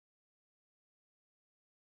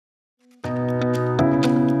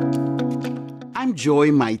am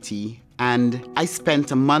Joy Mighty, and I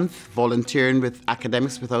spent a month volunteering with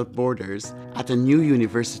Academics Without Borders at a new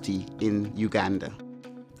university in Uganda.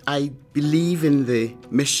 I believe in the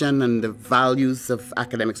mission and the values of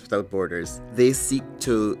Academics Without Borders. They seek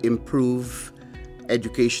to improve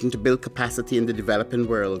education, to build capacity in the developing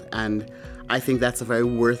world, and I think that's a very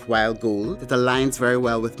worthwhile goal. It aligns very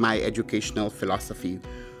well with my educational philosophy,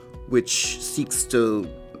 which seeks to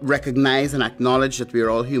recognize and acknowledge that we are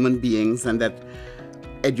all human beings and that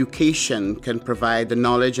education can provide the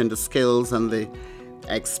knowledge and the skills and the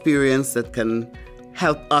experience that can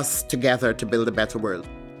help us together to build a better world.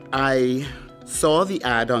 I saw the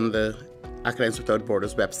ad on the Academics Without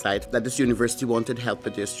Borders website that this university wanted help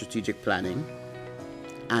with their strategic planning.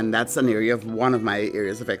 And that's one of my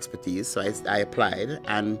areas of expertise, so I applied.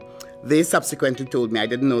 And they subsequently told me, I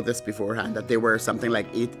didn't know this beforehand, that there were something like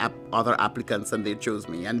 8 other applicants and they chose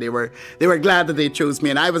me. And they were glad that they chose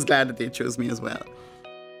me, and I was glad that they chose me as well.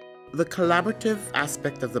 The collaborative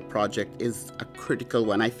aspect of the project is a critical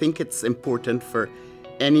one. I think it's important for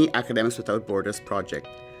any Academics Without Borders project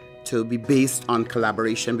to be based on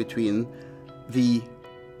collaboration between the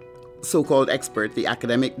so-called expert, the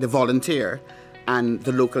academic, the volunteer, and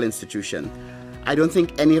the local institution. I don't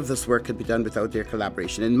think any of this work could be done without their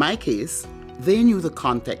collaboration. In my case, they knew the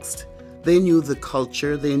context, they knew the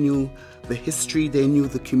culture, they knew the history, they knew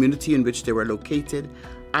the community in which they were located.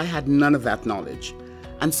 I had none of that knowledge.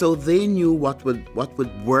 And so they knew what would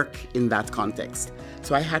work in that context.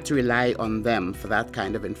 So I had to rely on them for that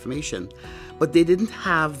kind of information. But they didn't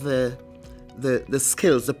have the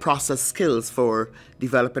skills, the process skills for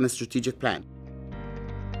developing a strategic plan.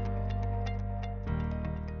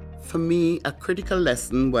 For me, a critical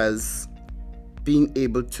lesson was being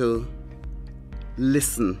able to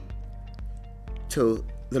listen to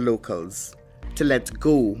the locals, to let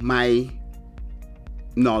go my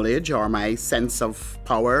knowledge or my sense of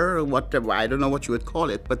power, or whatever, I don't know what you would call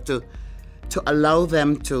it, but to allow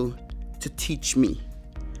them to teach me.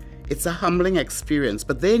 It's a humbling experience,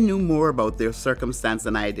 but they knew more about their circumstance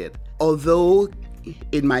than I did. Although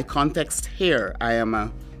in my context here, I am a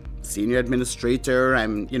senior administrator,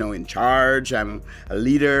 I'm in charge, I'm a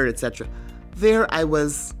leader, etc. There I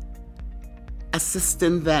was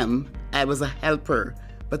assisting them, I was a helper,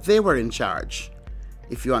 but they were in charge,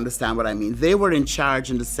 if you understand what I mean. They were in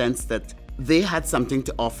charge in the sense that they had something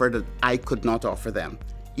to offer that I could not offer them,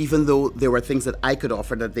 even though there were things that I could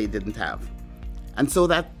offer that they didn't have. And so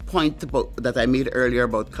that point that I made earlier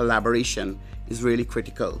about collaboration is really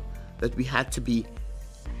critical, that we had to be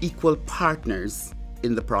equal partners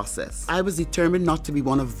in the process. I was determined not to be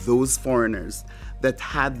one of those foreigners that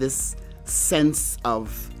had this sense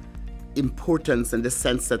of importance and this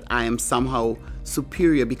sense that I am somehow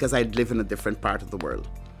superior because I live in a different part of the world.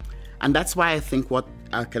 And that's why I think what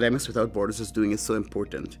Academics Without Borders is doing is so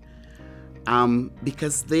important.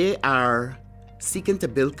 Because they are seeking to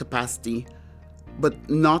build capacity, but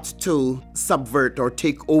not to subvert or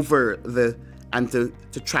take over and to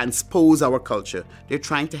transpose our culture. They're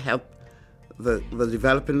trying to help the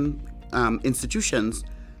developing institutions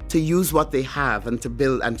to use what they have and to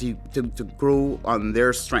build and to grow on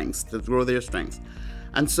their strengths, to grow their strengths.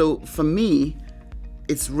 And so for me,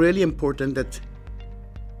 it's really important that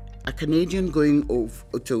a Canadian going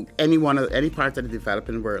over to any part of the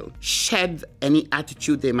developing world shed any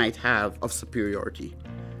attitude they might have of superiority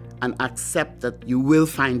and accept that you will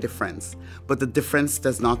find difference, but the difference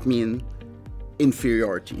does not mean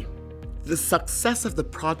inferiority. The success of the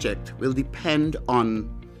project will depend on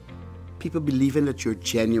people believing that you're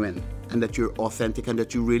genuine and that you're authentic and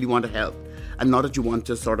that you really want to help, and not that you want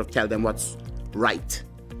to sort of tell them what's right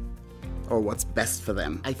or what's best for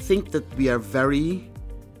them. I think that we are very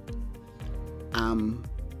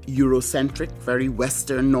Eurocentric, very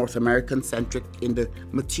Western, North American-centric in the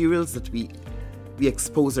materials that we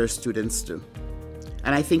expose our students to.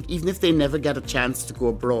 And I think even if they never get a chance to go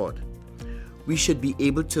abroad, we should be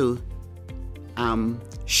able to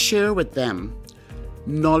share with them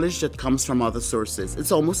knowledge that comes from other sources.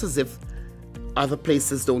 It's almost as if other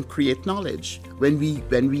places don't create knowledge when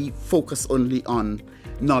we focus only on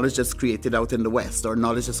knowledge that's created out in the West or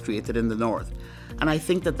knowledge that's created in the North. And I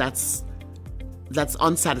think that that's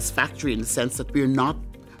unsatisfactory in the sense that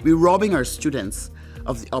we're robbing our students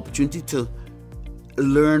of the opportunity to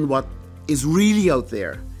learn what is really out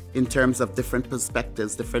there in terms of different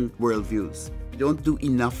perspectives, different worldviews. We don't do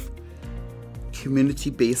enough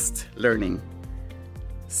community-based learning.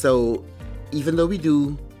 So even though we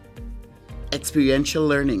do experiential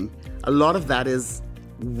learning, a lot of that is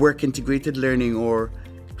work-integrated learning or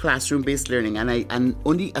classroom-based learning, and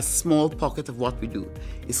only a small pocket of what we do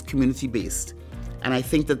is community-based. And I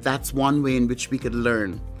think that that's one way in which we could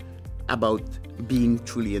learn about being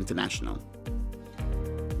truly international.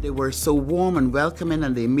 They were so warm and welcoming,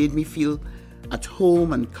 and they made me feel at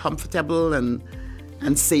home and comfortable and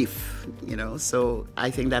safe, you know. So I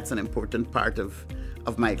think that's an important part of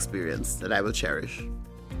my experience that I will cherish.